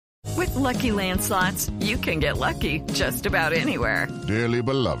With Lucky Land Slots, you can get lucky just about anywhere. Dearly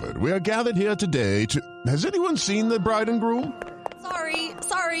beloved, we are gathered here today to... Has anyone seen the bride and groom?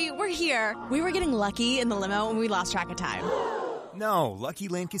 Sorry, we're here. We were getting lucky in the limo and we lost track of time. No, Lucky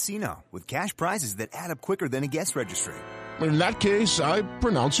Land Casino, with cash prizes that add up quicker than a guest registry. In that case, I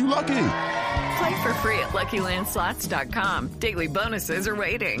pronounce you lucky. Play for free at LuckyLandSlots.com. Daily bonuses are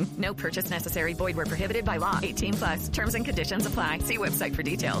waiting. No purchase necessary. Void where prohibited by law. 18+. Terms and conditions apply. See website for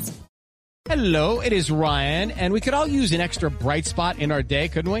details. Hello, it is Ryan, and we could all use an extra bright spot in our day,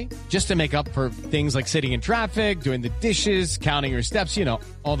 couldn't we? Just to make up for things like sitting in traffic, doing the dishes, counting your steps, you know,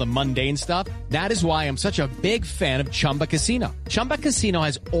 all the mundane stuff. That is why I'm such a big fan of Chumba Casino. Chumba Casino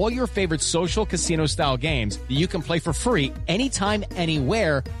has all your favorite social casino-style games that you can play for free anytime,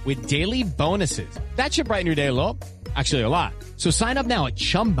 anywhere with daily bonuses. That should brighten your day a little. Actually, a lot. So sign up now at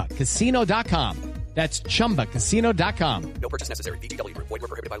ChumbaCasino.com. That's ChumbaCasino.com. No purchase necessary. VGW Group. Void where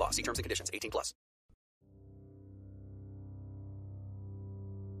prohibited by law. See terms and conditions. 18+.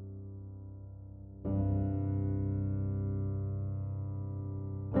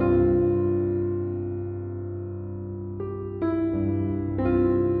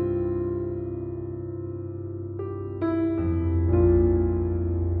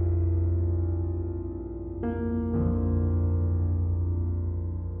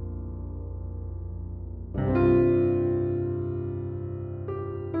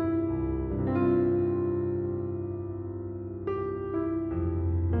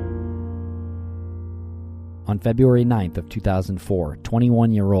 On February 9th of 2004,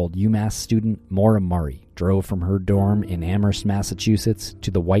 21-year-old UMass student Maura Murray drove from her dorm in Amherst, Massachusetts to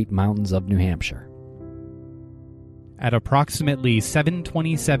the White Mountains of New Hampshire. At approximately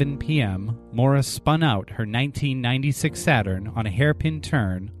 7:27 p.m., Maura spun out her 1996 Saturn on a hairpin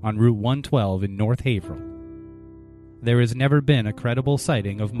turn on Route 112 in North Haverhill. There has never been a credible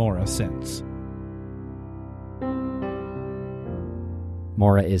sighting of Maura since.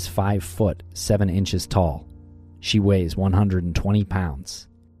 Maura is 5 foot 7 inches tall. She weighs 120 pounds,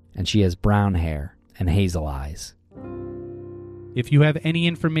 and she has brown hair and hazel eyes. If you have any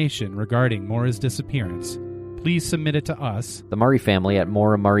information regarding Maura's disappearance, please submit it to us, The Murray Family, at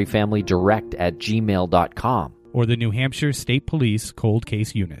MauraMurrayFamilyDirect@gmail.com. or the New Hampshire State Police Cold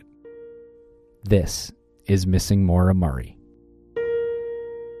Case Unit. This is Missing Maura Murray.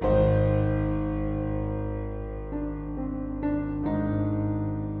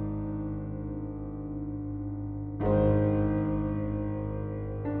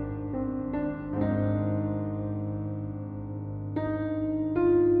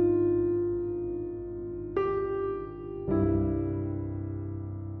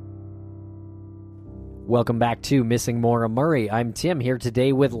 Welcome back to Missing Maura Murray. I'm Tim, here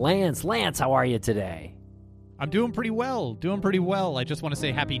today with Lance. Lance, how are you today? I'm doing pretty well. I just want to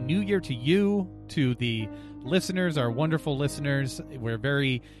say Happy New Year to you, to the listeners, our wonderful listeners. We're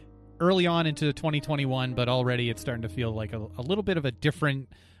very early on into 2021, but already it's starting to feel like a little bit of a different,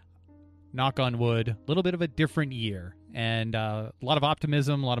 knock on wood, a little bit of a different year. And a lot of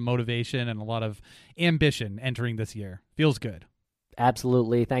optimism, a lot of motivation, and a lot of ambition entering this year. Feels good.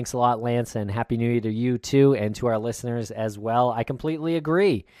 Absolutely. Thanks a lot, Lance, and Happy New Year to you too, and to our listeners as well. I completely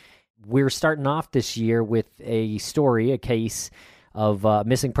agree. We're starting off this year with a story, a case of a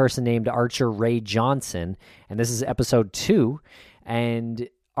missing person named Archer Ray Johnson, and this is episode 2. And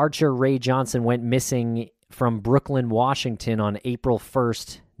Archer Ray Johnson went missing from Brooklyn, Washington on April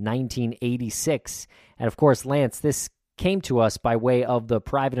 1st, 1986. And of course, Lance, this came to us by way of the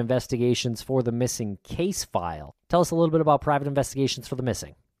Private Investigations for the Missing case file. Tell us a little bit about Private Investigations for the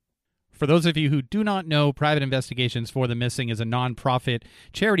Missing. For those of you who do not know, Private Investigations for the Missing is a nonprofit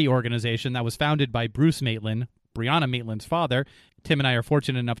charity organization that was founded by Bruce Maitland, Brianna Maitland's father. Tim and I are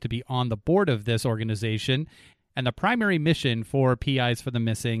fortunate enough to be on the board of this organization. And the primary mission for PIs for the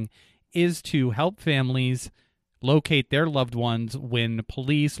Missing is to help families locate their loved ones when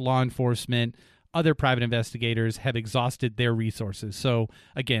police, law enforcement, other private investigators have exhausted their resources. So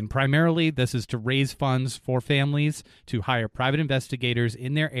again, primarily this is to raise funds for families to hire private investigators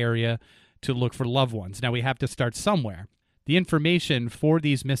in their area to look for loved ones. Now we have to start somewhere. The information for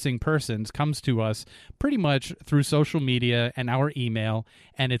these missing persons comes to us pretty much through social media and our email,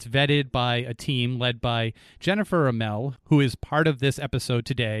 and it's vetted by a team led by Jennifer Amell, who is part of this episode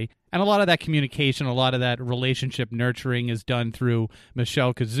today. And a lot of that communication, a lot of that relationship nurturing is done through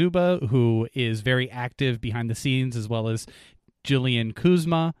Michelle Kazuba, who is very active behind the scenes, as well as Jillian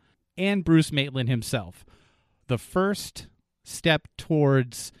Kuzma and Bruce Maitland himself. The first step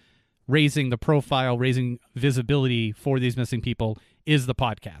towards raising the profile, raising visibility for these missing people is the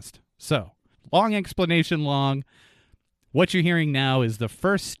podcast. So, long explanation long. What you're hearing now is the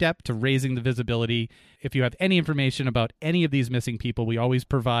first step to raising the visibility. If you have any information about any of these missing people, we always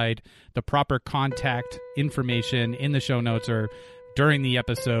provide the proper contact information in the show notes or during the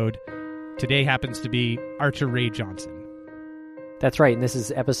episode. Today happens to be Archer Ray Johnson. That's right, and this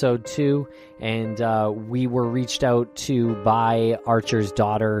is episode 2, and we were reached out to by Archer's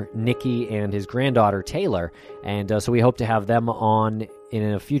daughter, Nikki, and his granddaughter, Taylor, and so we hope to have them on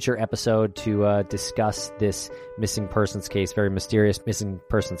in a future episode to discuss this missing persons case, very mysterious missing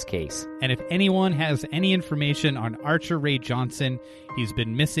persons case. And if anyone has any information on Archer Ray Johnson, he's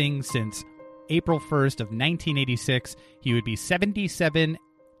been missing since April 1st of 1986. He would be 77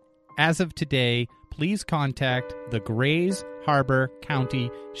 as of today. Please contact the Grays Harbor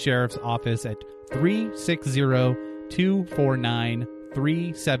County Sheriff's Office at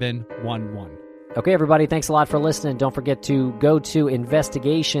 360-249-3711. Okay, everybody, thanks a lot for listening. Don't forget to go to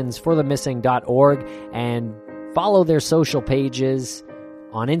investigationsforthemissing.org and follow their social pages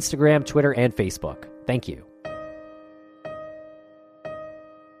on Instagram, Twitter, and Facebook. Thank you.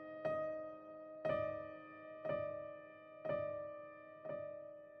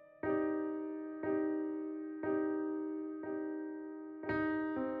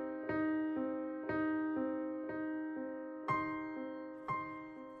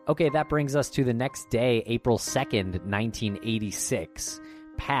 Okay, that brings us to the next day, April 2nd, 1986.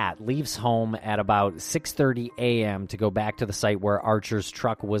 Pat leaves home at about 6:30 a.m. to go back to the site where Archer's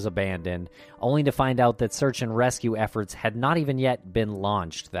truck was abandoned, only to find out that search and rescue efforts had not even yet been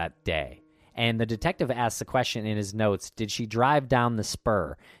launched that day. And the detective asks the question in his notes, did she drive down the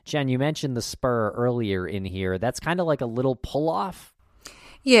spur? Jen, you mentioned the spur earlier in here. That's kind of like a little pull-off?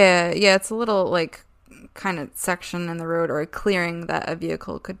 Yeah, it's a little, like, kind of section in the road or a clearing that a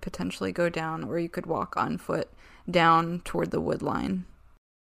vehicle could potentially go down, or you could walk on foot down toward the wood line.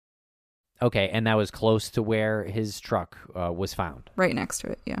 Okay, and that was close to where his truck was found? Right next to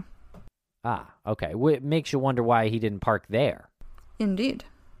it, yeah. Ah, okay. It makes you wonder why he didn't park there. Indeed.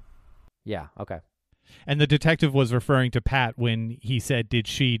 Yeah, okay. And the detective was referring to Pat when he said, did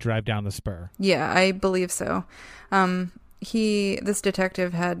she drive down the spur? Yeah, I believe so. This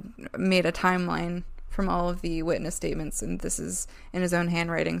detective had made a timeline from all of the witness statements, and this is in his own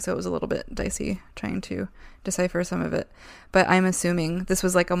handwriting, so it was a little bit dicey trying to decipher some of it. But I'm assuming this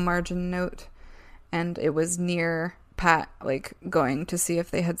was like a margin note, and it was near Pat, like, going to see if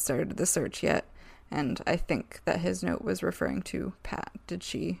they had started the search yet. And I think that his note was referring to Pat. Did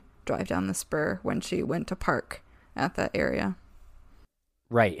she drive down the spur when she went to park at that area?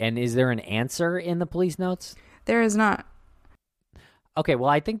 Right, and is there an answer in the police notes? There is not. Okay, well,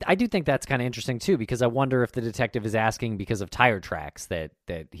 I do think that's kind of interesting, too, because I wonder if the detective is asking because of tire tracks that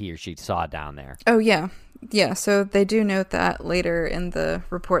he or she saw down there. Oh, yeah. Yeah, so they do note that later in the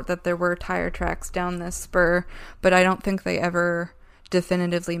report that there were tire tracks down this spur, but I don't think they ever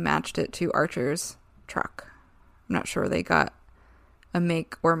definitively matched it to Archer's truck. I'm not sure they got a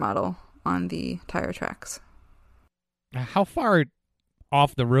make or model on the tire tracks. How far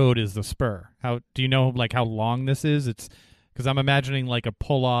off the road is the spur? How do you know, like, how long this is? It's because I'm imagining like a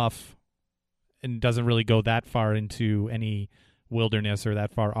pull-off and doesn't really go that far into any wilderness or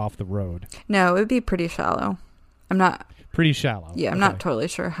that far off the road. No, it would be pretty shallow. Pretty shallow. Yeah, I'm not totally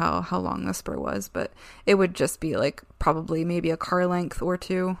sure how long the spur was, but it would just be like probably maybe a car length or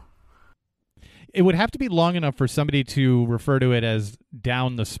two. It would have to be long enough for somebody to refer to it as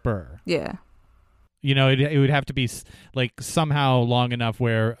down the spur. Yeah. You know, it would have to be like somehow long enough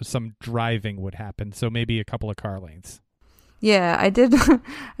where some driving would happen. So maybe a couple of car lengths. Yeah, I did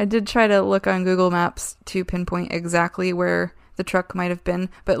try to look on Google Maps to pinpoint exactly where the truck might have been,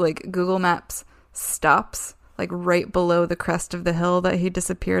 but like Google Maps stops like right below the crest of the hill that he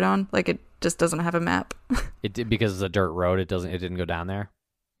disappeared on. Like it just doesn't have a map. It did, because it's a dirt road. It didn't go down there.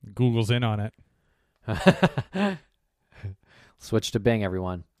 Google's in on it. Switch to Bing,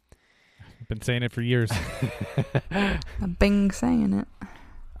 everyone. I've been saying it for years. Bing saying it.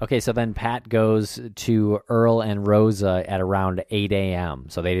 Okay, so then Pat goes to Earl and Rosa at around 8 a.m.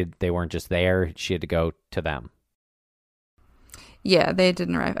 So they weren't just there. She had to go to them. Yeah, they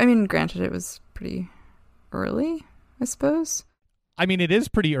didn't arrive. I mean, granted, it was pretty early, I suppose. I mean, it is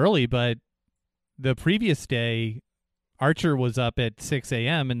pretty early, but the previous day, Archer was up at 6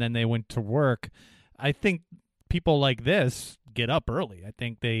 a.m. and then they went to work. I think people like this get up early. I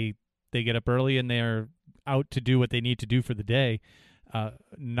think they get up early and they're out to do what they need to do for the day.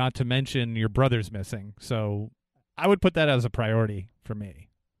 Not to mention your brother's missing. So I would put that as a priority for me.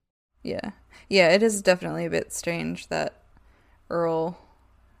 Yeah. Yeah, it is definitely a bit strange that Earl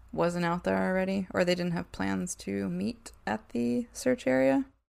wasn't out there already, or they didn't have plans to meet at the search area.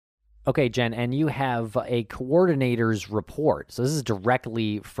 Okay, Jen, and you have a coordinator's report. So this is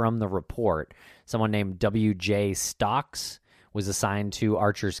directly from the report. Someone named W.J. Stocks was assigned to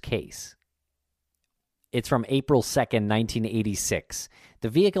Archer's case. It's from April 2nd, 1986. The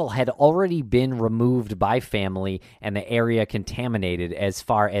vehicle had already been removed by family and the area contaminated as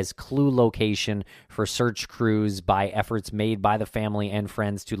far as clue location for search crews by efforts made by the family and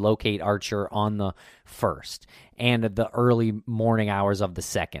friends to locate Archer on the 1st and the early morning hours of the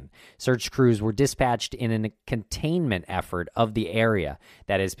 2nd. Search crews were dispatched in a containment effort of the area,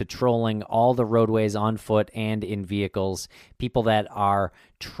 that is, patrolling all the roadways on foot and in vehicles, people that are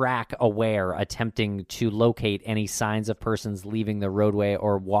track aware, attempting to locate any signs of persons leaving the roadway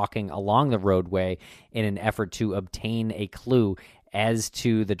or walking along the roadway in an effort to obtain a clue as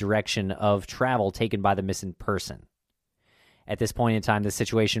to the direction of travel taken by the missing person. At this point in time, the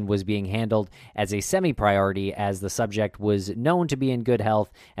situation was being handled as a semi-priority as the subject was known to be in good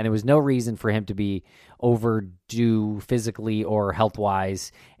health and there was no reason for him to be overdue physically or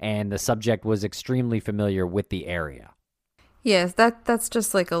health-wise, and the subject was extremely familiar with the area. Yes, that's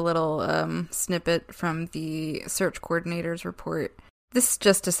just like a little snippet from the search coordinator's report. This is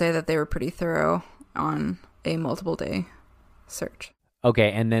just to say that they were pretty thorough on a multiple-day search.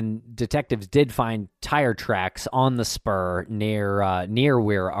 Okay, and then detectives did find tire tracks on the spur near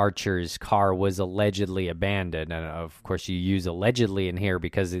where Archer's car was allegedly abandoned. And of course, you use allegedly in here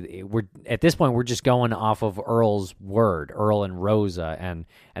because we're at this point we're just going off of Earl's word, Earl and Rosa, and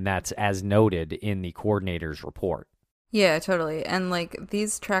that's as noted in the coordinator's report. Yeah, totally. And like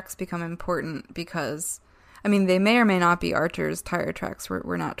these tracks become important because, I mean, they may or may not be Archer's tire tracks.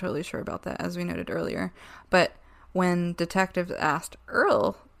 We're not totally sure about that, as we noted earlier, but when detectives asked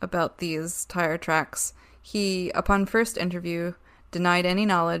Earl about these tire tracks, he, upon first interview, denied any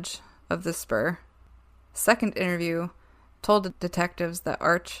knowledge of the spur. Second interview, told detectives that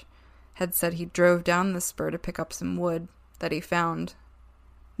Arch had said he drove down the spur to pick up some wood that he found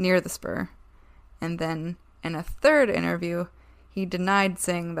near the spur. And then, in a third interview, he denied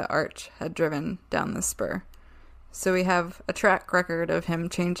saying that Arch had driven down the spur. So we have a track record of him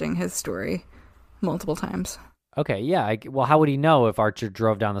changing his story multiple times. Okay, yeah. Well, how would he know if Archer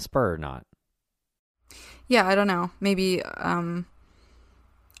drove down the spur or not? Yeah, I don't know. Maybe, I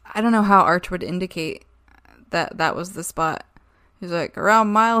don't know how Arch would indicate that that was the spot. He's like,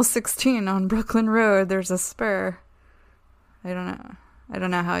 around mile 16 on Brooklyn Road, there's a spur. I don't know. I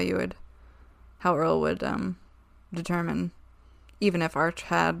don't know how Earl would determine, even if Arch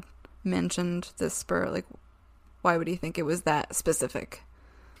had mentioned this spur, like, why would he think it was that specific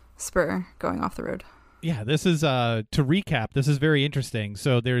spur going off the road? Yeah, this is, to recap, this is very interesting.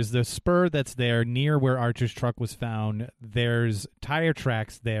 So there's the spur that's there near where Archer's truck was found. There's tire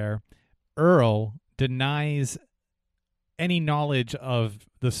tracks there. Earl denies any knowledge of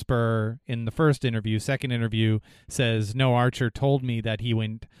the spur in the first interview. Second interview says, no, Archer told me that he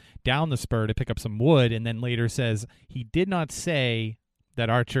went down the spur to pick up some wood, and then later says he did not say that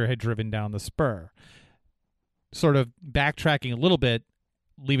Archer had driven down the spur. Sort of backtracking a little bit,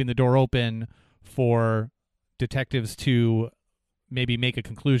 leaving the door open for detectives to maybe make a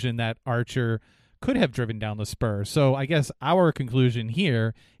conclusion that Archer could have driven down the spur. So I guess our conclusion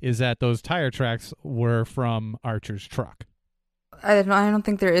here is that those tire tracks were from Archer's truck. I don't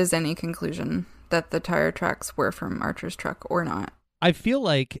think there is any conclusion that the tire tracks were from Archer's truck or not. I feel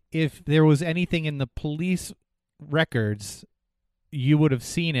like if there was anything in the police records, you would have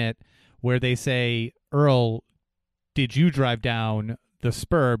seen it where they say, Earl, did you drive down the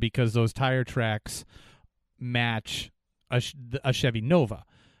spur, because those tire tracks match a Chevy Nova.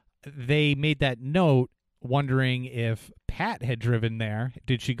 They made that note wondering if Pat had driven there.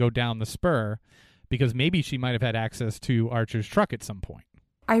 Did she go down the spur? Because maybe she might have had access to Archer's truck at some point.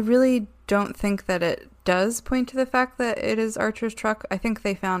 I really don't think that it does point to the fact that it is Archer's truck. I think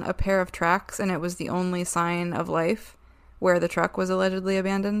they found a pair of tracks and it was the only sign of life where the truck was allegedly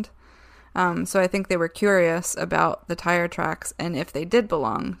abandoned. So I think they were curious about the tire tracks and if they did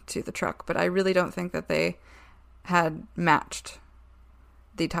belong to the truck. But I really don't think that they had matched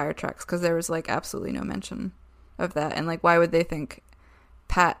the tire tracks because there was like absolutely no mention of that. And like, why would they think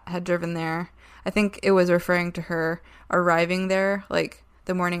Pat had driven there? I think it was referring to her arriving there like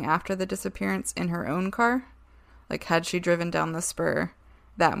the morning after the disappearance in her own car. Like, had she driven down the spur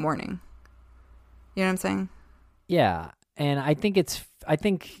that morning? You know what I'm saying? Yeah. And I think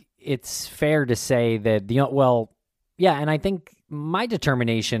it's fair to say that and I think my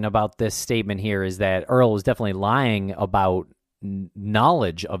determination about this statement here is that Earl was definitely lying about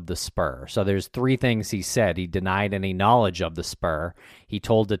knowledge of the spur. So there's three things he said. He denied any knowledge of the spur. He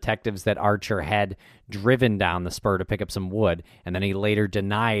told detectives that Archer had driven down the spur to pick up some wood, and then he later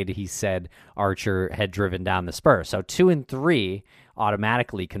denied he said Archer had driven down the spur. So 2 and 3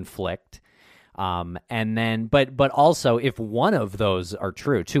 automatically conflict. And then, but also if one of those are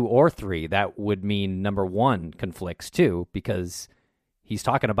true, 2 or 3, that would mean number 1 conflicts too, because he's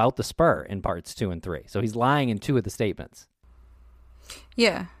talking about the spur in parts 2 and 3. So he's lying in 2 of the statements.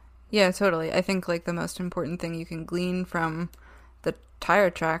 Yeah, totally. I think like the most important thing you can glean from the tire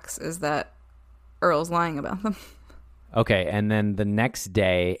tracks is that Earl's lying about them. Okay, and then the next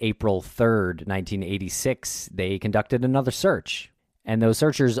day, April 3rd, 1986, they conducted another search. And those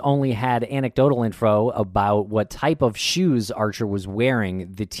searchers only had anecdotal info about what type of shoes Archer was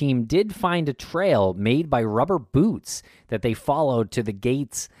wearing. The team did find a trail made by rubber boots that they followed to the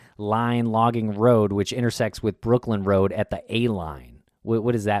Gates Line logging road, which intersects with Brooklyn Road at the A line.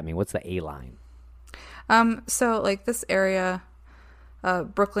 What does that mean? What's the A line? So like this area,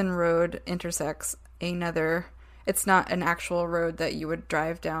 Brooklyn Road intersects another. It's not an actual road that you would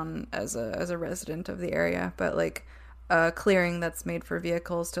drive down as a resident of the area, but like a clearing that's made for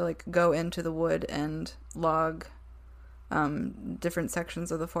vehicles to like go into the wood and log different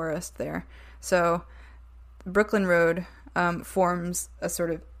sections of the forest there. So Brooklyn Road forms a sort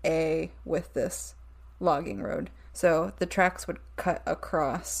of A with this logging road. So the tracks would cut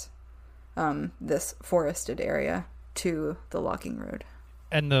across this forested area to the logging road.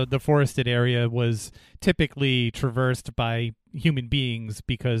 And the forested area was typically traversed by human beings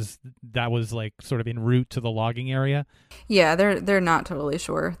because that was like sort of en route to the logging area. Yeah, they're not totally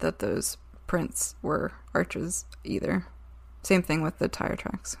sure that those prints were Archer's either. Same thing with the tire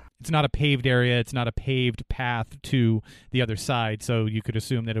tracks. It's not a paved area. It's not a paved path to the other side. So you could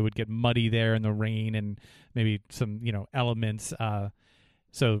assume that it would get muddy there in the rain and maybe some, elements.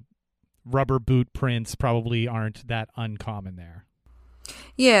 So rubber boot prints probably aren't that uncommon there.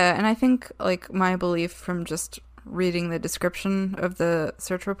 Yeah, and I think like my belief from just reading the description of the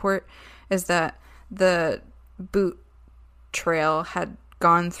search report is that the boot trail had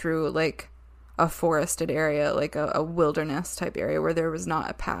gone through like a forested area, like a wilderness type area where there was not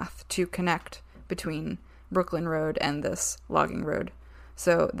a path to connect between Brooklyn Road and this logging road.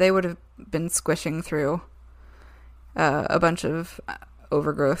 So they would have been squishing through a bunch of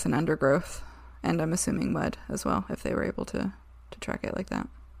overgrowth and undergrowth, and I'm assuming mud as well, if they were able to track it like that.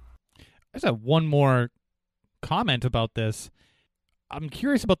 I just have one more comment about this. I'm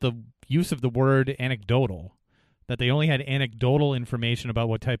curious about the use of the word anecdotal, that they only had anecdotal information about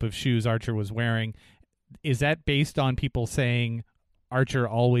what type of shoes Archer was wearing. Is that based on people saying Archer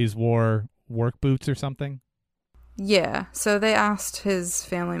always wore work boots or something? Yeah, so they asked his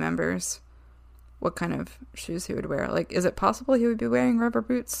family members what kind of shoes he would wear. Like, is it possible he would be wearing rubber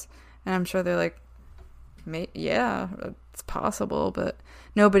boots? And I'm sure they're like, yeah, it's possible, but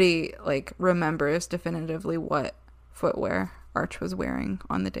nobody like remembers definitively what footwear Arch was wearing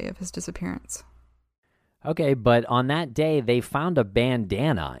on the day of his disappearance. Okay, but on that day, they found a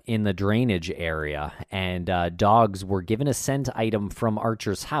bandana in the drainage area, and dogs were given a scent item from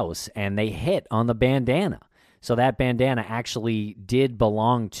Archer's house, and they hit on the bandana. So that bandana actually did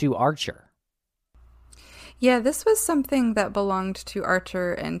belong to Archer. Yeah, this was something that belonged to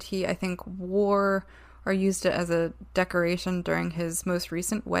Archer, and he, I think, wore or used it as a decoration during his most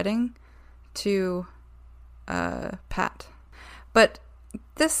recent wedding to Pat. But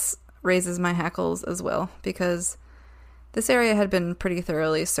this raises my hackles as well, because this area had been pretty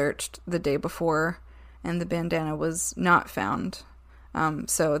thoroughly searched the day before, and the bandana was not found.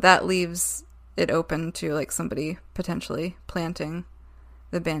 So that leaves it open to like somebody potentially planting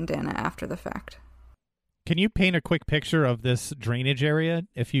the bandana after the fact. Can you paint a quick picture of this drainage area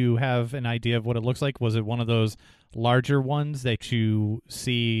if you have an idea of what it looks like? Was it one of those larger ones that you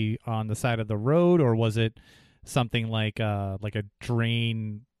see on the side of the road, or was it something like a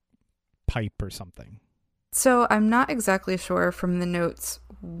drain pipe or something? So I'm not exactly sure from the notes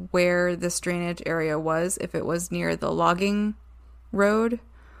where this drainage area was, if it was near the logging road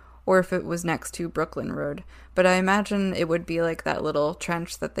or if it was next to Brooklyn Road. But I imagine it would be like that little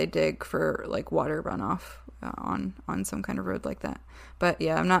trench that they dig for like water runoff on some kind of road like that. But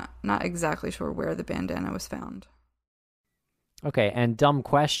yeah, I'm not exactly sure where the bandana was found. Okay, and dumb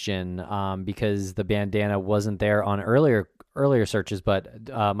question, because the bandana wasn't there on earlier searches, but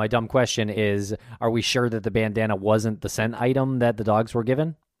my dumb question is, are we sure that the bandana wasn't the scent item that the dogs were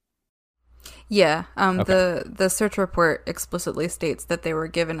given? Yeah, Okay. The search report explicitly states that they were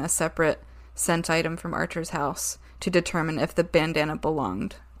given a separate scent item from Archer's house to determine if the bandana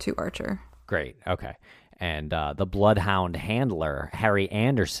belonged to Archer. Great, okay. And the Bloodhound handler, Harry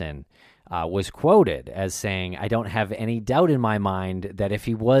Anderson, was quoted as saying, "I don't have any doubt in my mind that if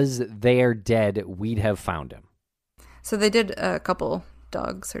he was there dead, we'd have found him." So they did a couple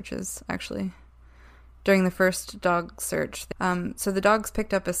dog searches, actually. During the first dog search, so the dogs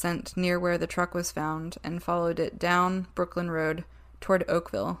picked up a scent near where the truck was found and followed it down Brooklyn Road toward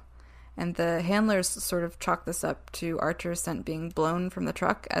Oakville. And the handlers sort of chalked this up to Archer's scent being blown from the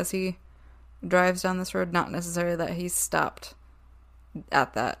truck as he drives down this road, not necessarily that he stopped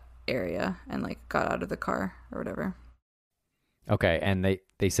at that area and like got out of the car or whatever. Okay, and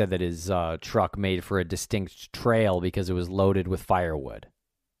they said that his truck made for a distinct trail because it was loaded with firewood.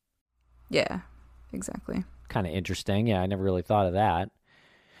 Yeah, exactly. Kind of interesting. Yeah, I never really thought of that.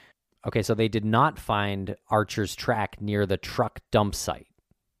 Okay, so they did not find Archer's track near the truck dump site.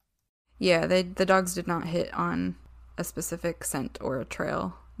 Yeah, the dogs did not hit on a specific scent or a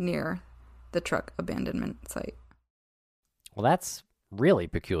trail near the truck abandonment site. Well, that's really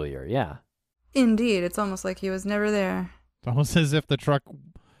peculiar, yeah. Indeed, it's almost like he was never there. It's almost as if the truck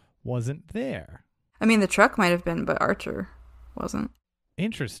wasn't there. I mean, the truck might have been, but Archer wasn't.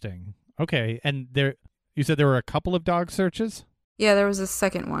 Interesting. Okay, and you said there were a couple of dog searches? Yeah, there was a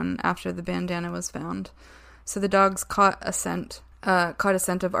second one after the bandana was found. So the dogs caught a scent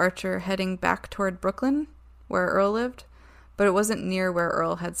of Archer heading back toward Brooklyn, where Earl lived, but it wasn't near where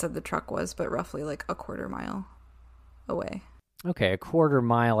Earl had said the truck was, but roughly like a quarter mile away. Okay, a quarter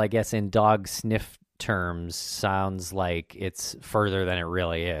mile, I guess, in dog sniff terms sounds like it's further than it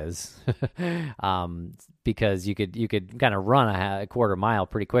really is. Because you could kind of run a quarter mile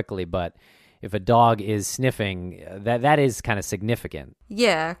pretty quickly, but if a dog is sniffing, that is kind of significant.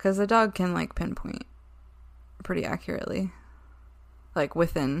 Yeah, because a dog can like pinpoint pretty accurately, like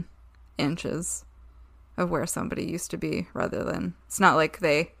within inches of where somebody used to be, rather than, it's not like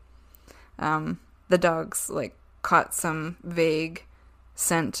the dogs like caught some vague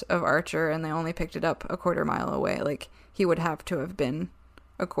scent of Archer and they only picked it up a quarter mile away. Like, he would have to have been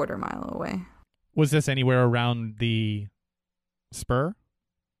a quarter mile away. Was this anywhere around the spur?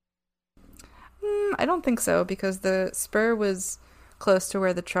 I don't think so, because the spur was close to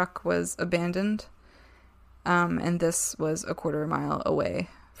where the truck was abandoned, and this was a quarter mile away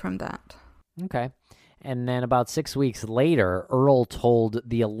from that. Okay. And then about 6 weeks later, Earl told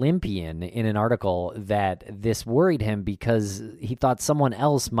The Olympian in an article that this worried him because he thought someone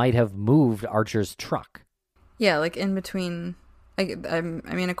else might have moved Archer's truck. Yeah, like in between. I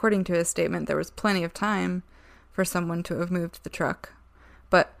mean, according to his statement, there was plenty of time for someone to have moved the truck.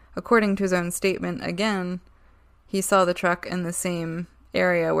 But according to his own statement, again, he saw the truck in the same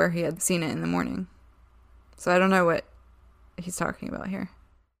area where he had seen it in the morning. So I don't know what he's talking about here.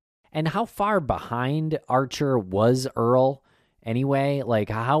 And how far behind Archer was Earl anyway? Like,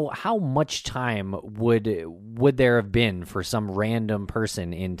 how much time would there have been for some random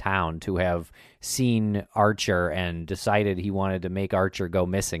person in town to have seen Archer and decided he wanted to make Archer go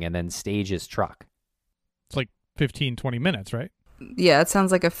missing and then stage his truck? It's like 15, 20 minutes, right? Yeah, it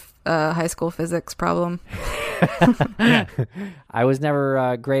sounds like a high school physics problem. Yeah. I was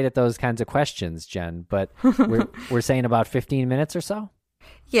never great at those kinds of questions, Jen, but we're saying about 15 minutes or so?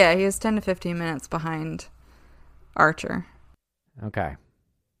 Yeah, he was 10 to 15 minutes behind Archer. Okay.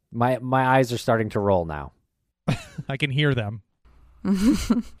 My eyes are starting to roll now. I can hear them.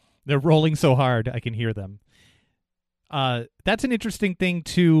 They're rolling so hard, I can hear them. That's an interesting thing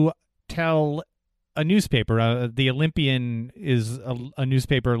to tell a newspaper. The Olympian is a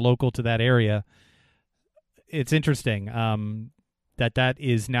newspaper local to that area. It's interesting that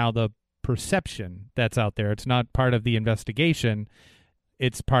is now the perception that's out there. It's not part of the investigation.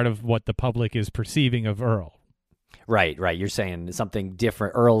 It's part of what the public is perceiving of Earl. Right. You're saying something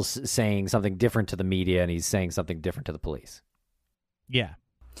different. Earl's saying something different to the media, and he's saying something different to the police. Yeah.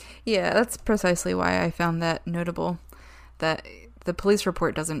 Yeah, that's precisely why I found that notable, that the police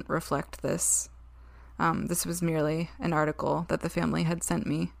report doesn't reflect this. This was merely an article that the family had sent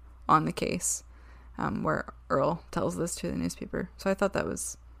me on the case, where Earl tells this to the newspaper. So I thought that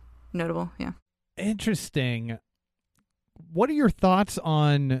was notable, yeah. Interesting. What are your thoughts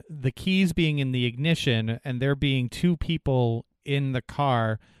on the keys being in the ignition and there being two people in the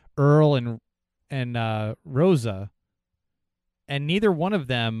car, Earl and Rosa, and neither one of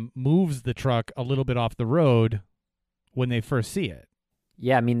them moves the truck a little bit off the road when they first see it?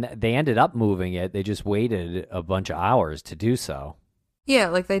 Yeah, I mean, they ended up moving it. They just waited a bunch of hours to do so. Yeah,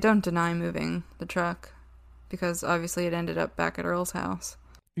 like they don't deny moving the truck because obviously it ended up back at Earl's house.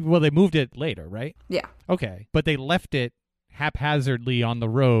 Well, they moved it later, right? Yeah. Okay, but they left it haphazardly on the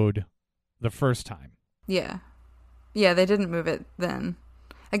road the first time. Yeah, they didn't move it then.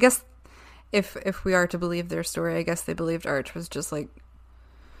 I guess if we are to believe their story, I guess they believed Arch was just like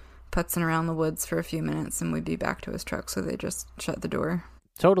putzing around the woods for a few minutes and would be back to his truck, so they just shut the door.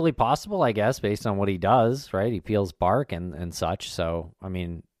 Totally possible, I guess, based on what he does, right? He peels bark and such. So, I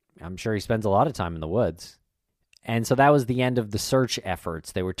mean, I'm sure he spends a lot of time in the woods. And so that was the end of the search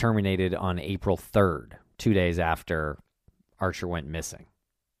efforts. They were terminated on April 3rd, 2 days after Archer went missing.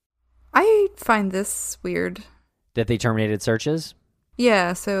 I find this weird. That they terminated searches?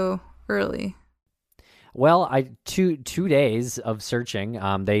 Yeah, so early. Well, 2 days of searching.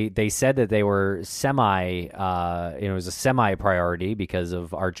 They said that they were it was a semi priority because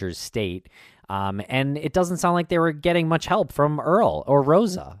of Archer's state. And it doesn't sound like they were getting much help from Earl or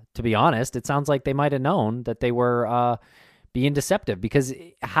Rosa, to be honest. It sounds like they might have known that they were being deceptive, because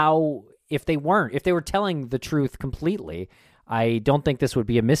if they were telling the truth completely, I don't think this would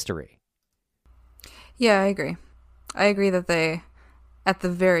be a mystery. Yeah, I agree. I agree that they, at the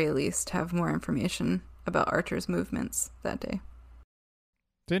very least, have more information about Archer's movements that day.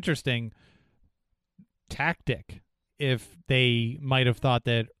 It's interesting tactic if they might have thought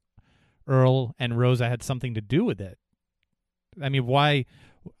that Earl and Rosa had something to do with it. I mean, why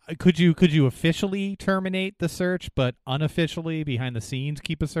could you officially terminate the search, but unofficially behind the scenes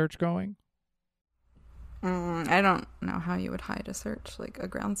keep a search going? I don't know how you would hide a search, like a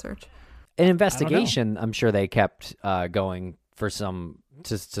ground search. An investigation, I'm sure they kept going for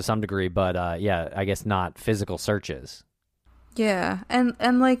to some degree, but yeah, I guess not physical searches. Yeah,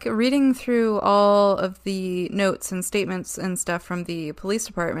 and like reading through all of the notes and statements and stuff from the police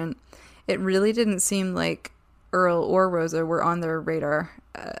department, it really didn't seem like Earl or Rosa were on their radar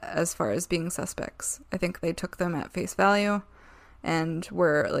as far as being suspects. I think they took them at face value and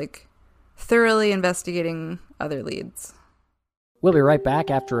were like thoroughly investigating other leads. We'll be right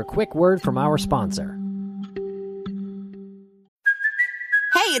back after a quick word from our sponsor.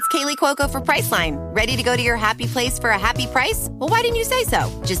 Hey, it's Kaylee Cuoco for Priceline. Ready to go to your happy place for a happy price? Well, why didn't you say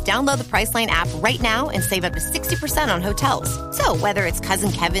so? Just download the Priceline app right now and save up to 60% on hotels. So whether it's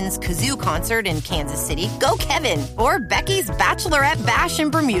Cousin Kevin's Kazoo Concert in Kansas City, go Kevin, or Becky's Bachelorette Bash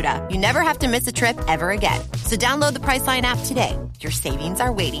in Bermuda, you never have to miss a trip ever again. So download the Priceline app today. Your savings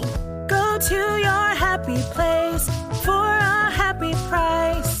are waiting. Go to your happy place for a happy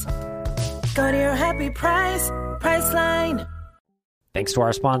price. Go to your happy price, Priceline. Thanks to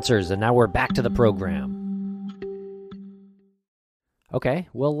our sponsors, and now we're back to the program. Okay,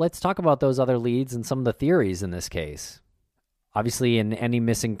 well, let's talk about those other leads and some of the theories in this case. Obviously, in any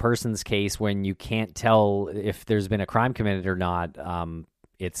missing persons case, when you can't tell if there's been a crime committed or not,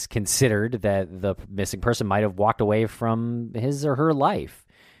 it's considered that the missing person might have walked away from his or her life.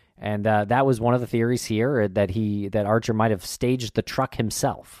 And that was one of the theories here, that Archer might have staged the truck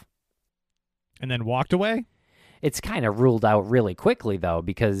himself. And then walked away? It's kind of ruled out really quickly, though,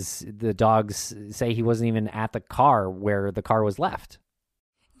 because the dogs say he wasn't even at the car where the car was left.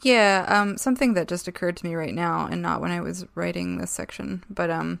 Yeah, something that just occurred to me right now, and not when I was writing this section, but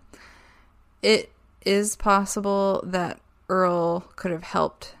it is possible that Earl could have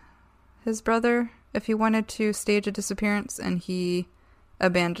helped his brother if he wanted to stage a disappearance, and he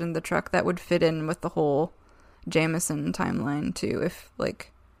abandoned the truck. That would fit in with the whole Jameson timeline, too, if,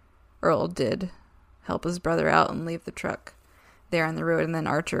 like, Earl did help his brother out and leave the truck there on the road, and then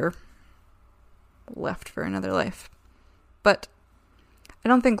Archer left for another life. But I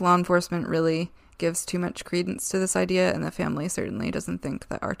don't think law enforcement really gives too much credence to this idea, and the family certainly doesn't think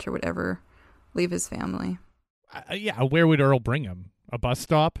that Archer would ever leave his family. Yeah, where would Earl bring him? A bus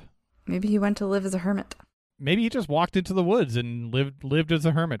stop? Maybe he went to live as a hermit. Maybe he just walked into the woods and lived as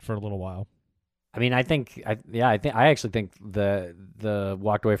a hermit for a little while. I mean, I actually think the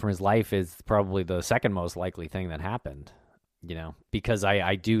walked away from his life is probably the second most likely thing that happened. You know, because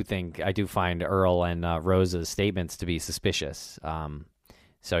I do find Earl and Rosa's statements to be suspicious.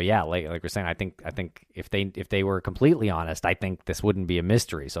 So yeah, like we're saying, I think if they were completely honest, I think this wouldn't be a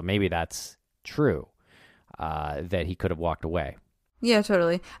mystery. So maybe that's true, that he could have walked away. Yeah,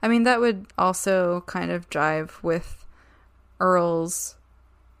 totally. I mean, that would also kind of jive with Earl's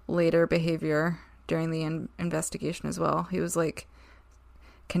later behavior during the investigation as well. He was like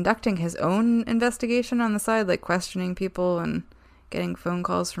conducting his own investigation on the side, like questioning people and getting phone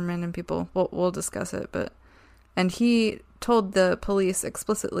calls from random people. We'll discuss it, and he told the police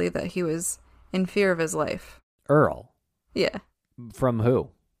explicitly that he was in fear of his life. Earl? Yeah. From who?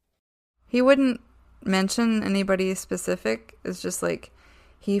 He wouldn't mention anybody specific. It's just like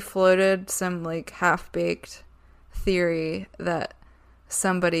he floated some like half-baked theory that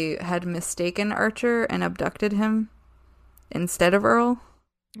somebody had mistaken Archer and abducted him instead of Earl.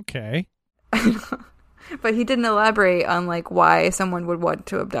 Okay. But he didn't elaborate on like why someone would want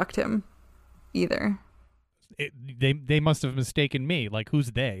to abduct him. either. They must have mistaken me. Like,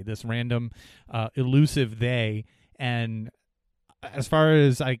 who's they? This random, elusive they. And as far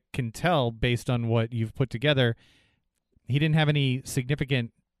as I can tell, based on what you've put together, he didn't have any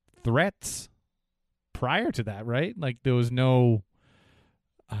significant threats prior to that, right? Like, there was no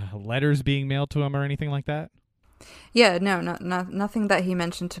letters being mailed to him or anything like that? Yeah, no, nothing that he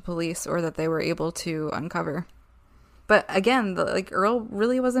mentioned to police or that they were able to uncover. But again, Earl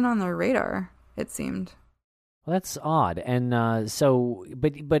really wasn't on their radar, it seemed. Well, that's odd. And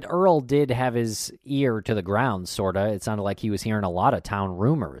but Earl did have his ear to the ground, sort of. It sounded like he was hearing a lot of town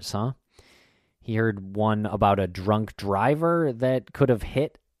rumors, huh? He heard one about a drunk driver that could have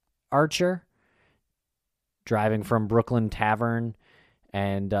hit Archer driving from Brooklyn Tavern,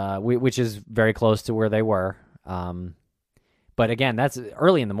 and which is very close to where they were. But again, that's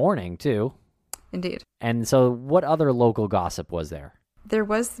early in the morning, too. Indeed. And so what other local gossip was there? There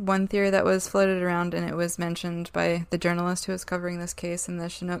was one theory that was floated around, and it was mentioned by the journalist who was covering this case in the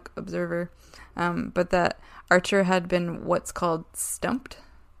Chinook Observer, but that Archer had been what's called stumped.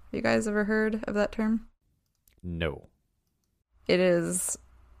 Have you guys ever heard of that term? No. It is,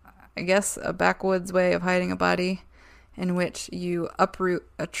 I guess, a backwoods way of hiding a body in which you uproot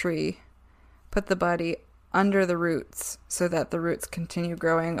a tree, put the body under the roots so that the roots continue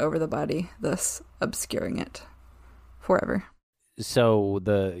growing over the body, thus obscuring it forever. So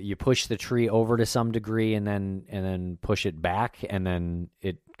you push the tree over to some degree and then push it back and then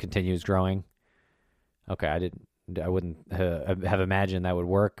it continues growing. Okay, I wouldn't have imagined that would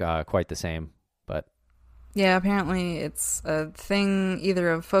work quite the same, but yeah, apparently it's a thing either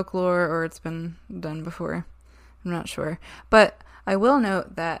of folklore or it's been done before. I'm not sure, but I will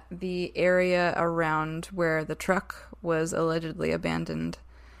note that the area around where the truck was allegedly abandoned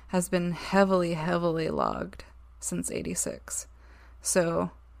has been heavily, heavily logged since '86. So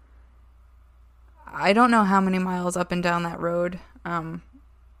I don't know how many miles up and down that road,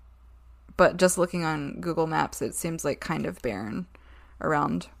 but just looking on Google Maps, it seems like kind of barren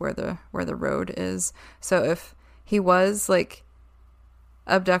around where the road is. So if he was like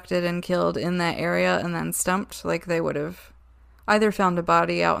abducted and killed in that area and then stumped, like they would have either found a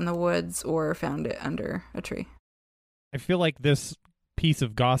body out in the woods or found it under a tree. I feel like this piece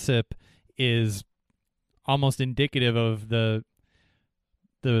of gossip is almost indicative of the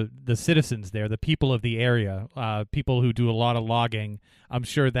citizens there, the people of the area, people who do a lot of logging. I'm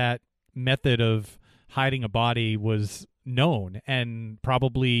sure that method of hiding a body was known, and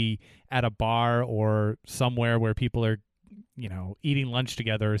probably at a bar or somewhere where people are, eating lunch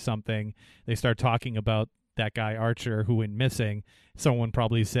together or something, they start talking about that guy Archer who went missing. Someone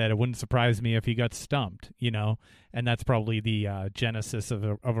probably said, it wouldn't surprise me if he got stumped, and that's probably the genesis of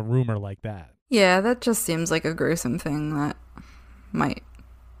a rumor like that. Yeah, that just seems like a gruesome thing that might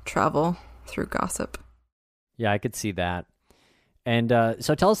travel through gossip. Yeah, I could see that. And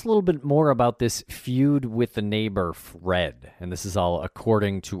so tell us a little bit more about this feud with the neighbor, Fred. And this is all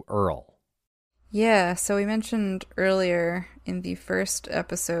according to Earl. Yeah, so we mentioned earlier in the first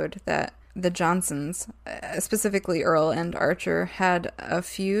episode that the Johnsons, specifically Earl and Archer, had a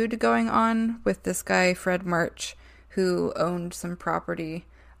feud going on with this guy, Fred March, who owned some property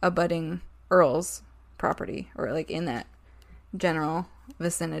abutting Earl's property, or like in that general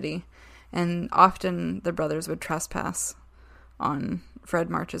vicinity. And often the brothers would trespass on Fred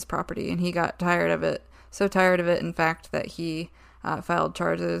March's property, and he got tired of it. So tired of it, in fact, that he filed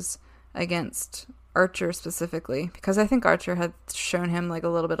charges against Archer specifically, because I think Archer had shown him like a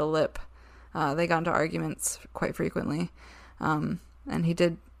little bit of lip. They got into arguments quite frequently, and he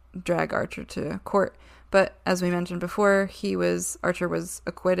did drag Archer to court. But as we mentioned before, Archer was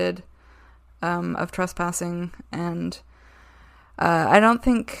acquitted of trespassing, and I don't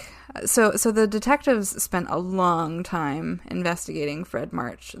think so. So the detectives spent a long time investigating Fred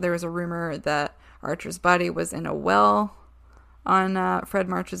March. There was a rumor that Archer's body was in a well on Fred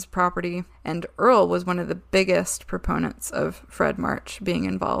March's property, and Earl was one of the biggest proponents of Fred March being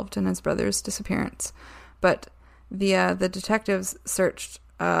involved in his brother's disappearance. But the detectives searched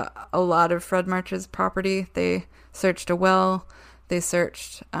a lot of Fred March's property. They searched a well. They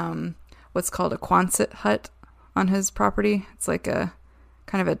searched what's called a Quonset hut on his property. It's like a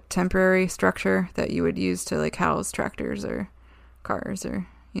kind of a temporary structure that you would use to like house tractors or cars or,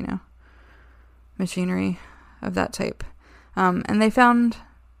 machinery of that type. And they found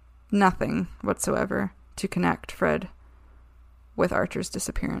nothing whatsoever to connect Fred with Archer's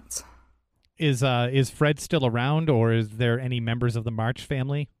disappearance. Is Fred still around, or is there any members of the March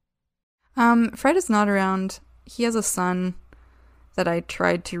family? Fred is not around. He has a son that I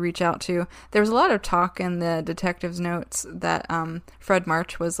tried to reach out to. There was a lot of talk in the detective's notes that Fred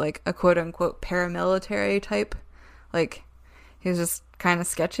March was like a quote-unquote paramilitary type. Like, he was just kind of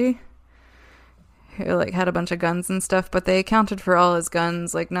sketchy. He like had a bunch of guns and stuff, but they accounted for all his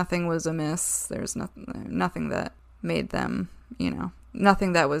guns. Like, nothing was amiss. There's nothing that made them,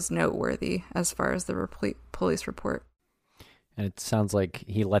 nothing that was noteworthy as far as the police report. And it sounds like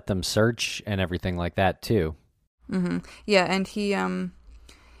he let them search and everything like that too. Mm-hmm. Yeah, and he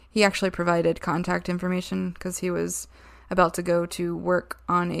actually provided contact information because he was about to go to work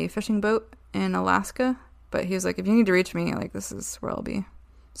on a fishing boat in Alaska. But he was like, if you need to reach me, like, this is where I'll be.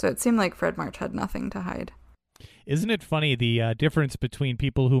 So it seemed like Fred March had nothing to hide. Isn't it funny, the difference between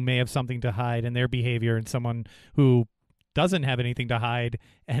people who may have something to hide and their behavior and someone who doesn't have anything to hide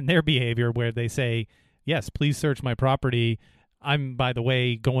and their behavior, where they say, yes, please search my property. I'm, by the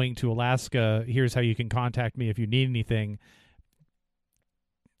way, going to Alaska. Here's how you can contact me if you need anything.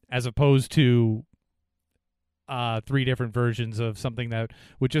 As opposed to 3 different versions of something that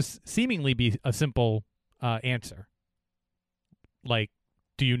would just seemingly be a simple answer. Like,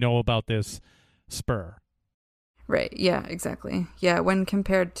 do you know about this spur? Right, yeah, exactly. Yeah, when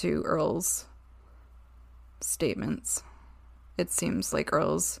compared to Earl's statements, it seems like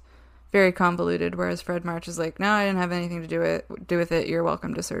Earl's very convoluted, whereas Fred March is like, no, I didn't have anything to do with it. You're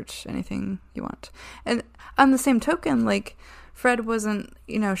welcome to search anything you want. And on the same token, like, Fred wasn't,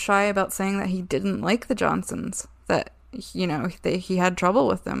 shy about saying that he didn't like the Johnsons, that, he had trouble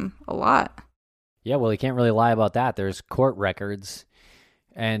with them a lot. Yeah, well, he can't really lie about that. There's court records.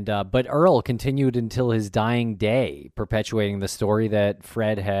 And but Earl continued until his dying day, perpetuating the story that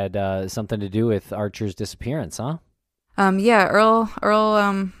Fred had something to do with Archer's disappearance, huh? Yeah,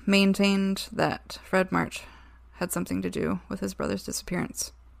 Earl maintained that Fred March had something to do with his brother's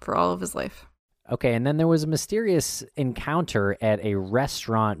disappearance for all of his life. Okay, and then there was a mysterious encounter at a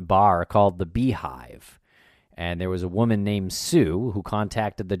restaurant bar called the Beehive. And there was a woman named Sue who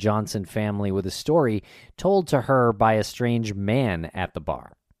contacted the Johnson family with a story told to her by a strange man at the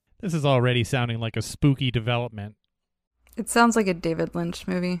bar. This is already sounding like a spooky development. It sounds like a David Lynch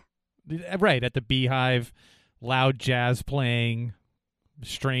movie. Right, at the Beehive, loud jazz playing,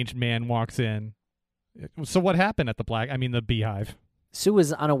 strange man walks in. So what happened at the Beehive? Sue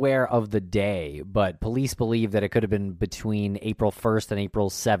was unaware of the day, but police believe that it could have been between April 1st and April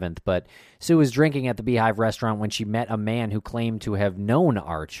 7th. But Sue was drinking at the Beehive restaurant when she met a man who claimed to have known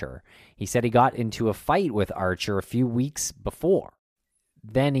Archer. He said he got into a fight with Archer a few weeks before.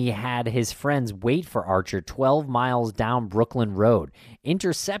 Then he had his friends wait for Archer 12 miles down Brooklyn Road,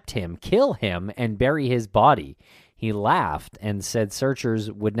 intercept him, kill him, and bury his body. He laughed and said searchers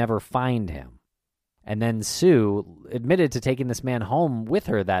would never find him. And then Sue admitted to taking this man home with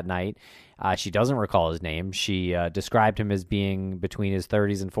her that night. She doesn't recall his name. She described him as being between his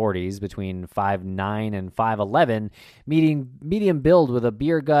 30s and 40s, between 5'9" and 5'11", medium build with a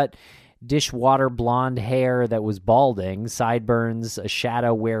beer gut, dishwater blonde hair that was balding, sideburns, a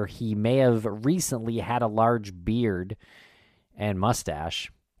shadow where he may have recently had a large beard and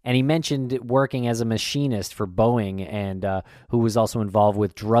mustache. And he mentioned working as a machinist for Boeing and who was also involved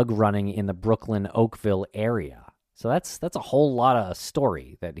with drug running in the Brooklyn, Oakville area. So that's a whole lot of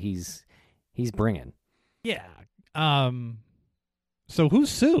story that he's bringing. Yeah. So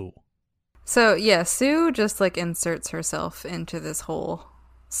who's Sue? So, yeah, Sue just, inserts herself into this whole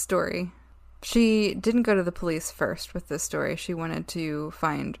story. She didn't go to the police first with this story. She wanted to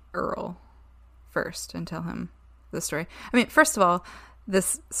find Earl first and tell him the story. I mean, first of all,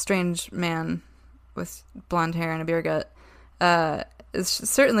 this strange man with blonde hair and a beer gut is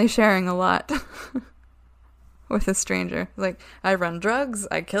certainly sharing a lot with a stranger. Like, I run drugs,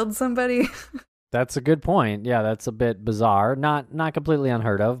 I killed somebody. That's a good point. Yeah, that's a bit bizarre. Not completely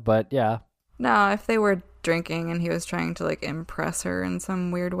unheard of, but yeah. No, if they were drinking and he was trying to, impress her in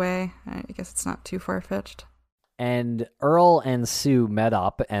some weird way, I guess it's not too far-fetched. And Earl and Sue met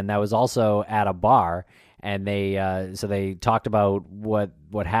up, and that was also at a bar. And they talked about what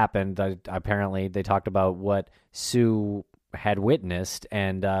happened. Apparently, they talked about what Sue had witnessed,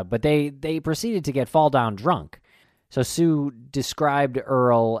 and but they proceeded to get fall down drunk. So Sue described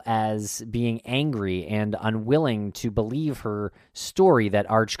Earl as being angry and unwilling to believe her story that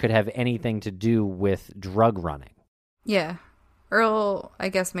Arch could have anything to do with drug running. Yeah, Earl, I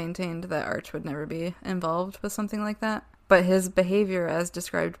guess, maintained that Arch would never be involved with something like that. But his behavior, as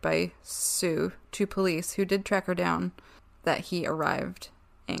described by Sue to police, who did track her down, that he arrived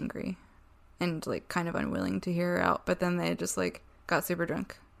angry and, kind of unwilling to hear her out. But then they just, got super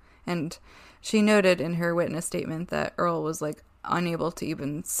drunk. And she noted in her witness statement that Earl was, unable to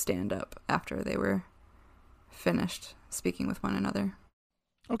even stand up after they were finished speaking with one another.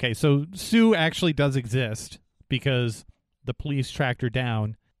 Okay, so Sue actually does exist because the police tracked her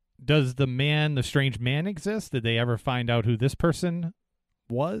down. Does the strange man exist? Did they ever find out who this person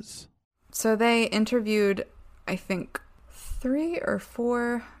was? So they interviewed, I think, 3 or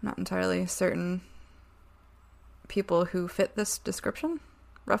 4, not entirely certain, people who fit this description,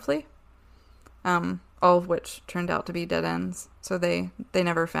 roughly. All of which turned out to be dead ends. So they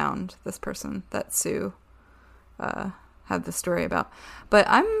never found this person that Sue had the story about. But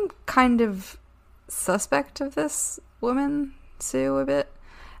I'm kind of suspect of this woman, Sue, a bit.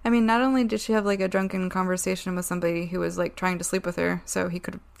 I mean, not only did she have like a drunken conversation with somebody who was like trying to sleep with her, so he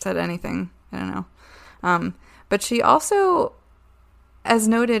could have said anything, I don't know. But she also, as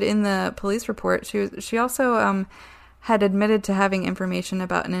noted in the police report, she also had admitted to having information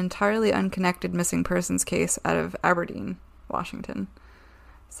about an entirely unconnected missing persons case out of Aberdeen, Washington.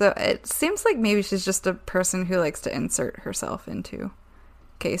 So it seems like maybe she's just a person who likes to insert herself into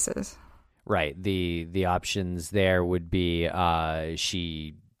cases. Right. The options there would be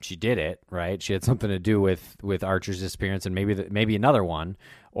she did it, right? She had something to do with Archer's disappearance and maybe another one,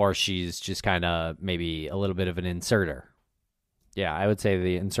 or she's just kind of maybe a little bit of an inserter. Yeah, I would say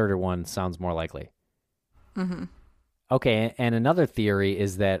the inserter one sounds more likely. Mm-hmm. Okay, and another theory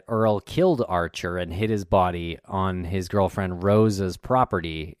is that Earl killed Archer and hid his body on his girlfriend Rosa's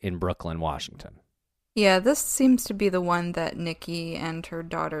property in Brooklyn, Washington. Yeah, this seems to be the one that Nikki and her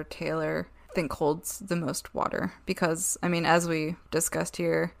daughter Taylor think holds the most water. Because, I mean, as we discussed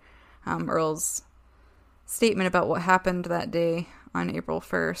here, Earl's statement about what happened that day on April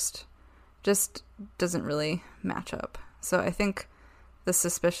 1st just doesn't really match up. So I think the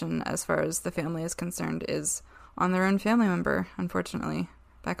suspicion, as far as the family is concerned, is on their own family member, unfortunately,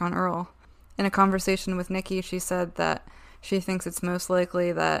 back on Earl. In a conversation with Nikki, she said that she thinks it's most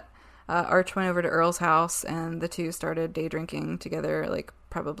likely that Arch went over to Earl's house and the two started day drinking together, like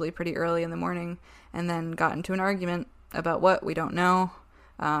probably pretty early in the morning, and then got into an argument about what, we don't know,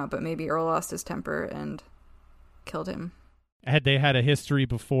 but maybe Earl lost his temper and killed him. Had they had a history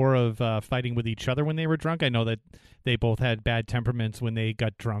before of fighting with each other when they were drunk? I know that they both had bad temperaments when they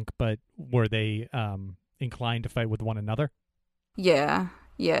got drunk, but were they inclined to fight with one another? Yeah,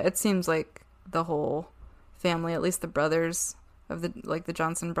 it seems like the whole family, at least the brothers of the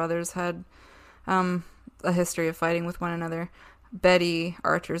Johnson brothers, had a history of fighting with one another. Betty,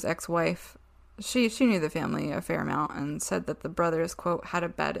 Archer's ex-wife, she knew the family a fair amount and said that the brothers, quote, had a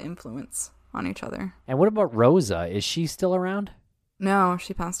bad influence on each other. And what about Rosa? Is she still around? No,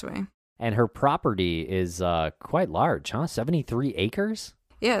 she passed away. And her property is quite large, huh? 73 acres?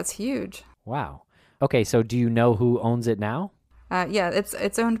 Yeah, it's huge. Wow. Okay, so do you know who owns it now? Yeah,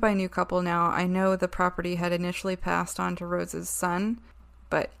 it's owned by a new couple now. I know the property had initially passed on to Rose's son,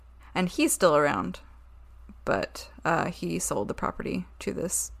 and he's still around, but he sold the property to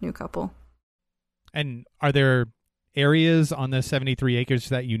this new couple. And are there areas on the 73 acres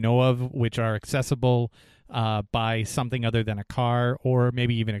that you know of which are accessible by something other than a car, or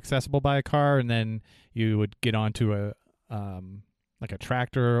maybe even accessible by a car, and then you would get onto a like a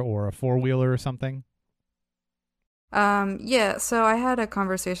tractor or a four-wheeler or something? Yeah, so I had a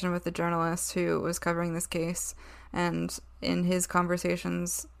conversation with the journalist who was covering this case, and in his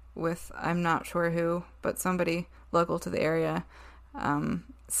conversations with, I'm not sure who, but somebody local to the area,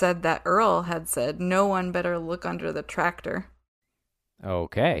 said that Earl had said, no one better look under the tractor.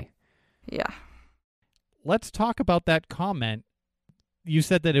 Okay. Yeah. Let's talk about that comment. You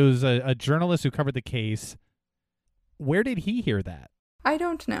said that it was a journalist who covered the case. Where did he hear that? I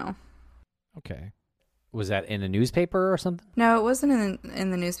don't know. Okay. Was that in a newspaper or something? No, it wasn't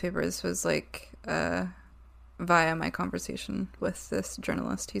in the newspaper. This was like via my conversation with this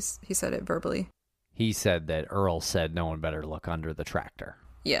journalist. He said it verbally. He said that Earl said no one better look under the tractor.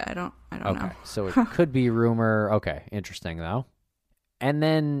 Yeah, I don't know. Okay, so it could be rumor. Okay, interesting though. And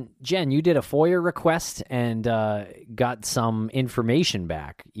then, Jen, you did a FOIA request and got some information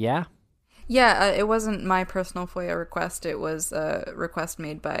back, yeah? Yeah, it wasn't my personal FOIA request. It was a request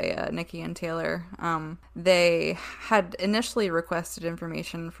made by Nikki and Taylor. They had initially requested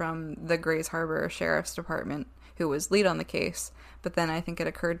information from the Grays Harbor Sheriff's Department, who was lead on the case, but then I think it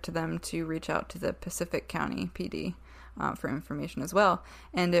occurred to them to reach out to the Pacific County PD for information as well.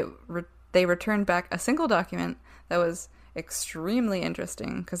 And they returned back a single document that was extremely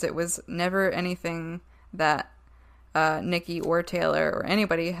interesting, because it was never anything that Nikki or Taylor or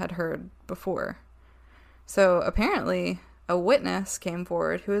anybody had heard before. So apparently a witness came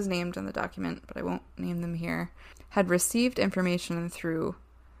forward, who is named in the document, but I won't name them here, had received information through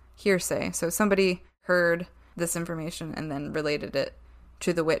hearsay. So somebody heard this information and then related it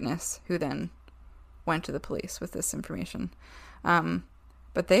to the witness, who then went to the police with this information.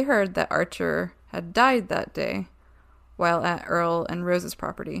 But they heard that Archer had died that day while at Earl and Rose's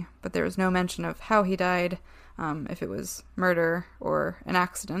property, but there was no mention of how he died, if it was murder or an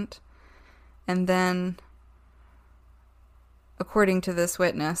accident. And then, according to this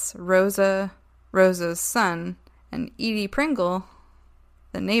witness, Rosa's son, and Edie Pringle,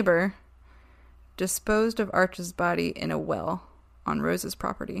 the neighbor, disposed of Archer's body in a well on Rosa's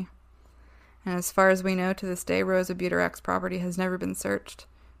property. And as far as we know to this day, Rosa Buterak's property has never been searched,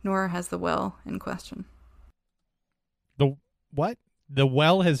 nor has the well in question. The what? The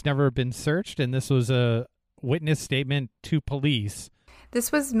well has never been searched, and this was a witness statement to police.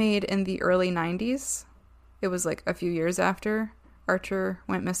 This was made in the early 90s. It was like a few years after Archer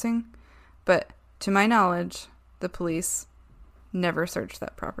went missing. But to my knowledge, the police never searched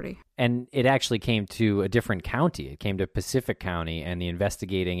that property. And it actually came to a different county. It came to Pacific County, and the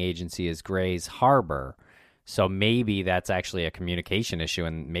investigating agency is Grays Harbor. So maybe that's actually a communication issue.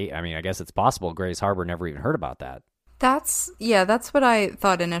 And I guess it's possible Grays Harbor never even heard about that. That's what I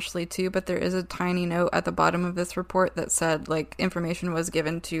thought initially too, but there is a tiny note at the bottom of this report that said, like, information was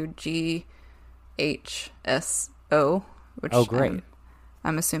given to GHSO, which great.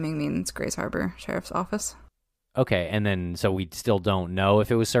 I'm assuming means Grays Harbor Sheriff's Office. Okay, and then, so we still don't know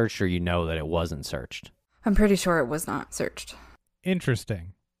if it was searched, or you know that it wasn't searched? I'm pretty sure it was not searched.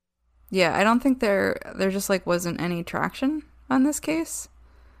 Interesting. Yeah, I don't think there just, like, wasn't any traction on this case.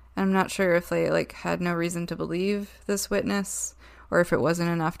 I'm not sure if they, like, had no reason to believe this witness, or if it wasn't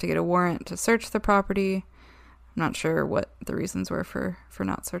enough to get a warrant to search the property. I'm not sure what the reasons were for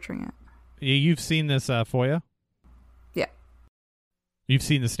not searching it. You've seen this FOIA? Yeah. You've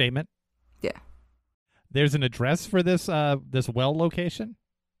seen the statement? Yeah. There's an address for this this well location?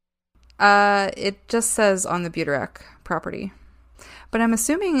 It just says on the Buterak property. But I'm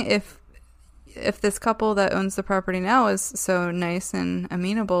assuming if this couple that owns the property now is so nice and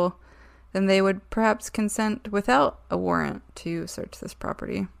amenable, then they would perhaps consent without a warrant to search this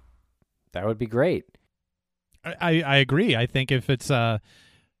property. That would be great. I agree. I think if it's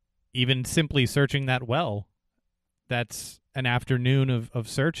even simply searching that well, that's an afternoon of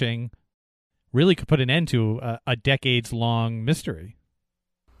searching, really could put an end to a decades-long mystery.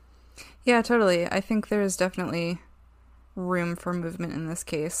 Yeah, totally. I think there's definitely room for movement in this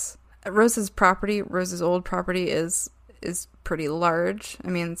case. Rose's old property is pretty large. I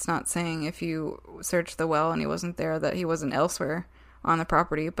mean, it's not saying if you search the well and he wasn't there that he wasn't elsewhere on the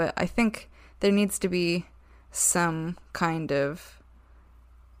property, but I think there needs to be some kind of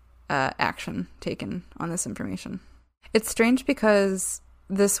action taken on this information. It's strange because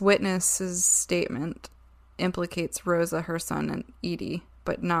this witness's statement implicates Rosa, her son, and Edie,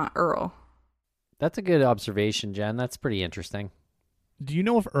 but not Earl. That's a good observation, Jen. That's pretty interesting. Do you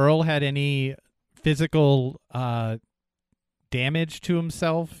know if Earl had any physical damage to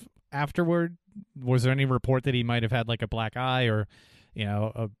himself afterward? Was there any report that he might have had like a black eye or,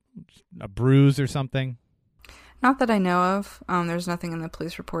 a bruise or something? Not that I know of. There's nothing in the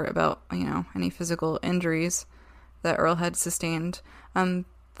police report about, any physical injuries that Earl had sustained. The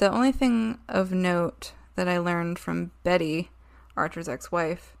only thing of note that I learned from Betty, Archer's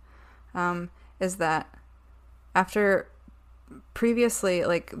ex-wife, is that previously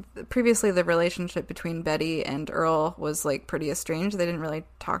the relationship between Betty and Earl was like pretty estranged. They didn't really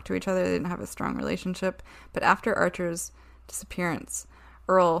talk to each other. They didn't have a strong relationship. But after Archer's disappearance,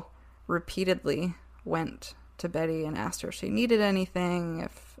 Earl repeatedly went to Betty and asked her if she needed anything,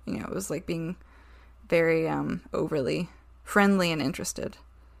 if, it was like being very overly friendly and interested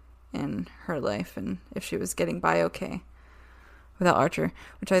in her life and if she was getting by okay without Archer,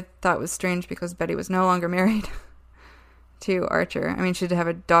 which I thought was strange because Betty was no longer married to Archer. I mean, she did have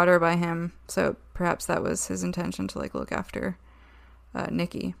a daughter by him, so perhaps that was his intention to like look after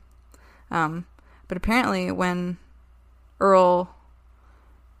Nikki. But apparently when Earl,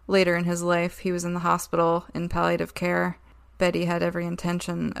 later in his life, he was in the hospital in palliative care, Betty had every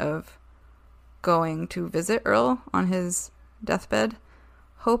intention of going to visit Earl on his deathbed,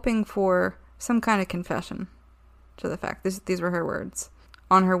 hoping for some kind of confession to the fact. These were her words.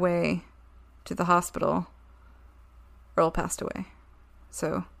 On her way to the hospital, Earl passed away.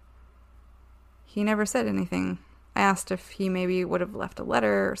 So he never said anything. I asked if he maybe would have left a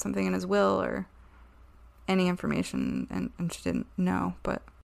letter or something in his will or any information, and she didn't know. But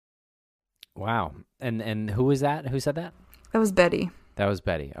wow. And who was that? Who said that? That was Betty. That was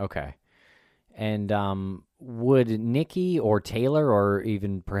Betty. Okay. And would Nikki or Taylor or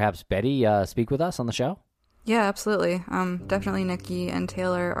even perhaps Betty speak with us on the show? Yeah, absolutely. Definitely Nikki and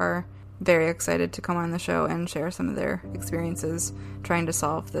Taylor are very excited to come on the show and share some of their experiences trying to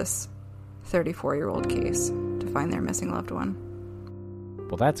solve this 34-year-old case to find their missing loved one.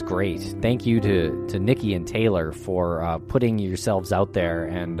 Well, that's great. Thank you to Nikki and Taylor for putting yourselves out there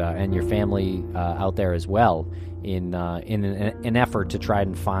and your family out there as well in an effort to try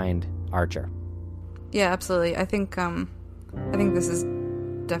and find Archer. Yeah, absolutely. I think this is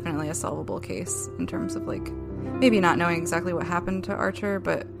definitely a solvable case in terms of like maybe not knowing exactly what happened to Archer,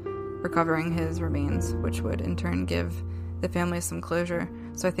 but recovering his remains, which would in turn give the family some closure.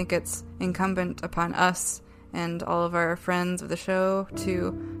 So I think it's incumbent upon us and all of our friends of the show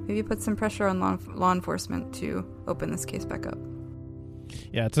to maybe put some pressure on law enforcement to open this case back up.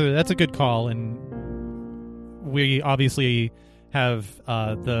 Yeah, that's a good call, and we obviously have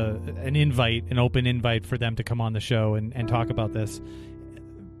an open invite for them to come on the show and talk about this,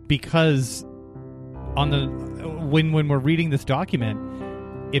 because when we're reading this document,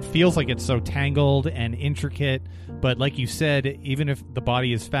 it feels like it's so tangled and intricate, but like you said, even if the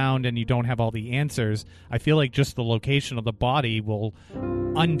body is found and you don't have all the answers, I feel like just the location of the body will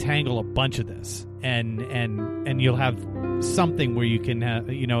untangle a bunch of this, and you'll have something where you can have,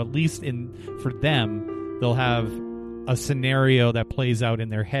 at least for them, they'll have a scenario that plays out in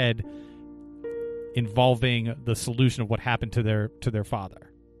their head involving the solution of what happened to their father.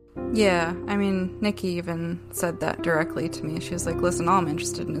 Yeah, I mean, Nikki even said that directly to me. She was like, listen, all I'm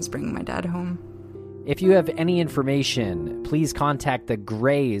interested in is bringing my dad home. If you have any information, please contact the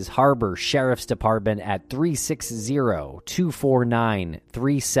Grays Harbor Sheriff's Department at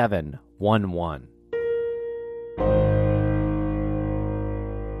 360-249-3711.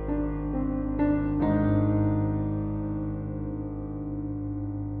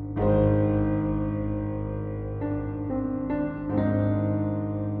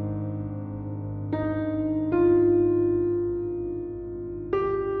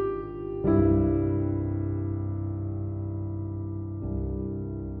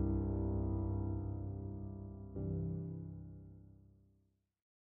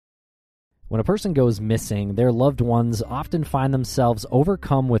 When a person goes missing, their loved ones often find themselves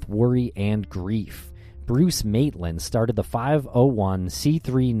overcome with worry and grief. Bruce Maitland started the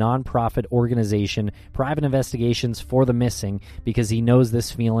 501c3 nonprofit organization Private Investigations for the Missing because he knows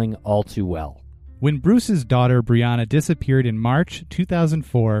this feeling all too well. When Bruce's daughter Brianna disappeared in March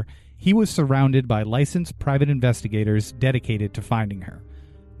 2004, he was surrounded by licensed private investigators dedicated to finding her.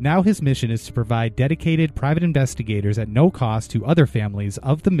 Now his mission is to provide dedicated private investigators at no cost to other families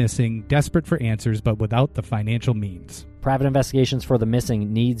of the missing, desperate for answers but without the financial means. Private Investigations for the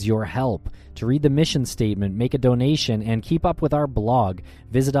Missing needs your help. To read the mission statement, make a donation, and keep up with our blog,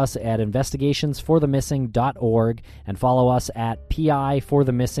 visit us at investigationsforthemissing.org and follow us at PI for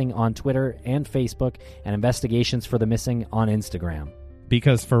the Missing on Twitter and Facebook and Investigations for the Missing on Instagram.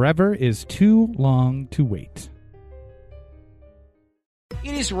 Because forever is too long to wait.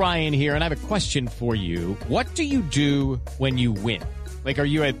 It is Ryan here, and I have a question for you. What do you do when you win? Like, are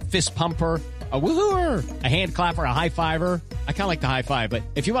you a fist pumper, a woohooer, a hand clapper, a high fiver? I kind of like the high five, but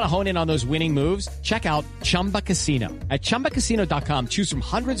if you want to hone in on those winning moves, check out Chumba Casino. At ChumbaCasino.com, choose from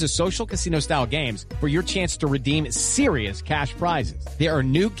hundreds of social casino-style games for your chance to redeem serious cash prizes. There are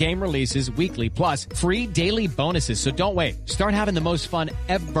new game releases weekly, plus free daily bonuses, so don't wait. Start having the most fun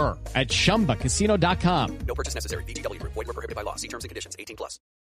ever at ChumbaCasino.com. No purchase necessary. VGW Group. Void where prohibited by law. See terms and conditions. 18+.